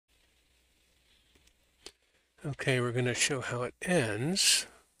Okay, we're going to show how it ends.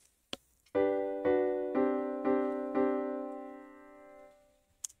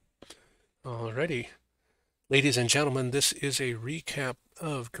 Alrighty. Ladies and gentlemen, this is a recap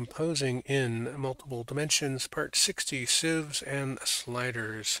of composing in multiple dimensions, part 60, sieves and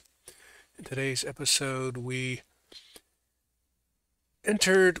sliders. In today's episode, we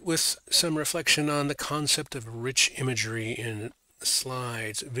entered with some reflection on the concept of rich imagery in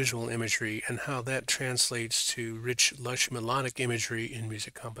slides, visual imagery, and how that translates to rich, lush, melodic imagery in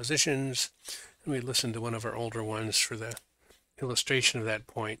music compositions. And we listened to one of our older ones for the illustration of that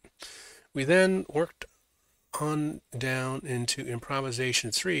point. We then worked on down into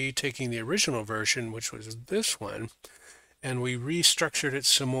improvisation 3, taking the original version, which was this one, and we restructured it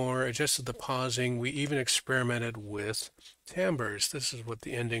some more, adjusted the pausing. We even experimented with timbres. This is what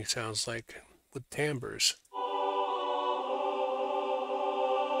the ending sounds like with timbres.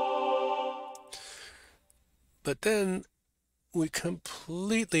 But then we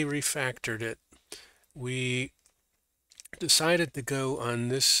completely refactored it. We decided to go on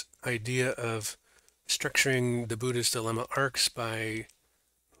this idea of structuring the Buddha's dilemma arcs by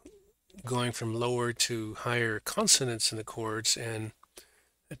going from lower to higher consonants in the chords, and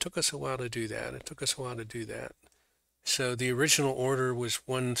it took us a while to do that. So the original order was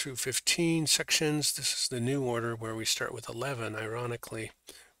 1 through 15 sections. This is the new order where we start with 11, ironically.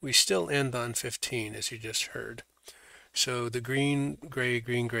 We still end on 15, as you just heard. So the green,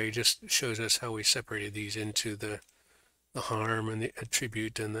 gray just shows us how we separated these into the harm and the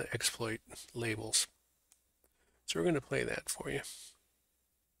attribute and the exploit labels. So we're going to play that for you.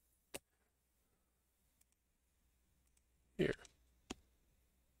 Here.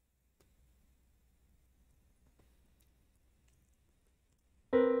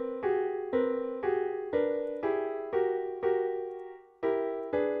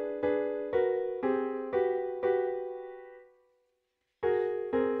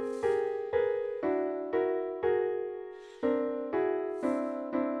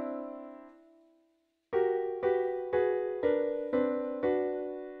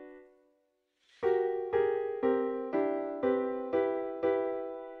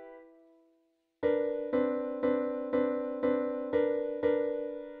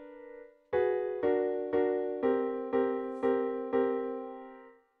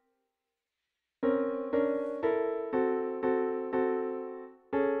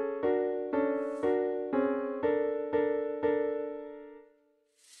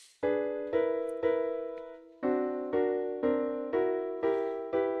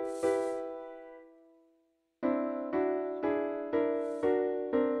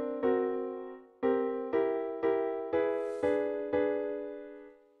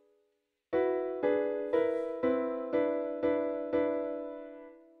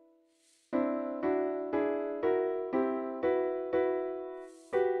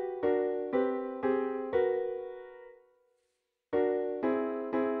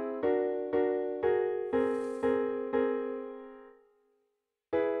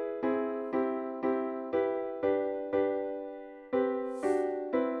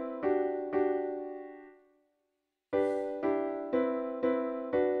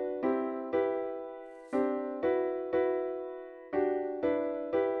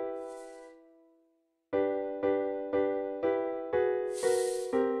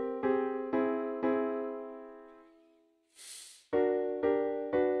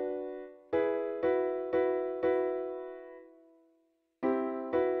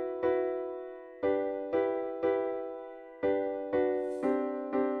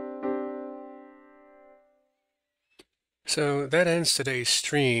 So that ends today's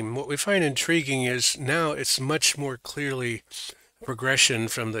stream. What we find intriguing is now it's much more clearly a progression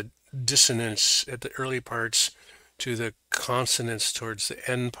from the dissonance at the early parts to the consonance towards the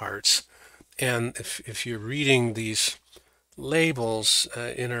end parts. And if you're reading these labels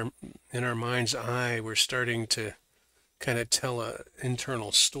in our mind's eye, we're starting to kind of tell an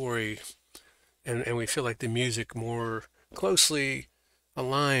internal story, and we feel like the music more closely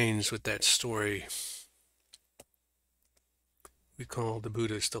aligns with that story we call the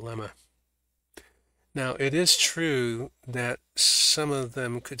Buddha's dilemma. Now, it is true that some of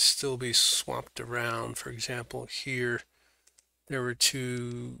them could still be swapped around. For example, here there were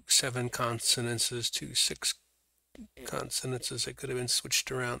 2 7 consonances, 2 6 consonances that could have been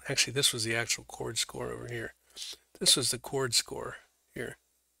switched around. Actually, this was the actual chord score over here. This was the chord score here.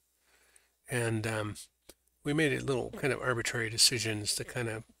 And we made a little kind of arbitrary decisions to kind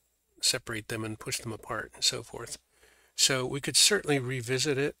of separate them and push them apart and so forth. So we could certainly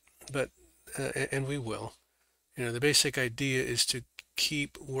revisit it, but and we will. You know, the basic idea is to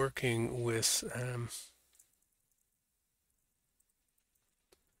keep working with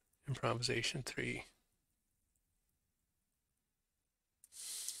Improvisation 3.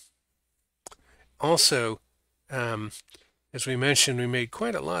 Also, as we mentioned, we made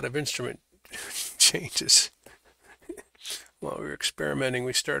quite a lot of instrument changes while we were experimenting.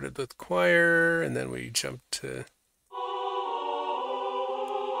 We started with choir, and then we jumped to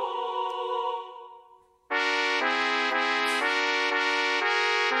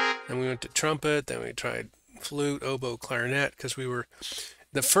then we went to trumpet, then we tried flute, oboe, clarinet, because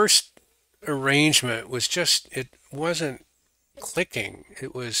the first arrangement was just, it wasn't clicking.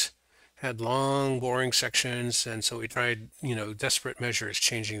 It had long, boring sections, and so we tried, desperate measures,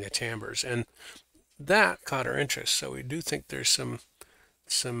 changing the timbres, and that caught our interest. So we do think there's some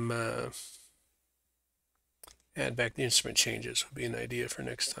add back the instrument changes would be an idea for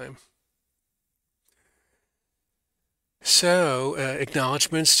next time. So,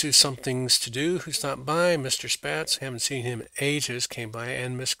 acknowledgments to some things to do who stopped by. Mr. Spatz, haven't seen him in ages, came by,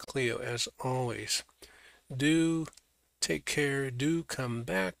 and Miss Cleo, as always. Do take care, do come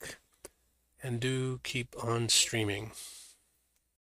back, and do keep on streaming.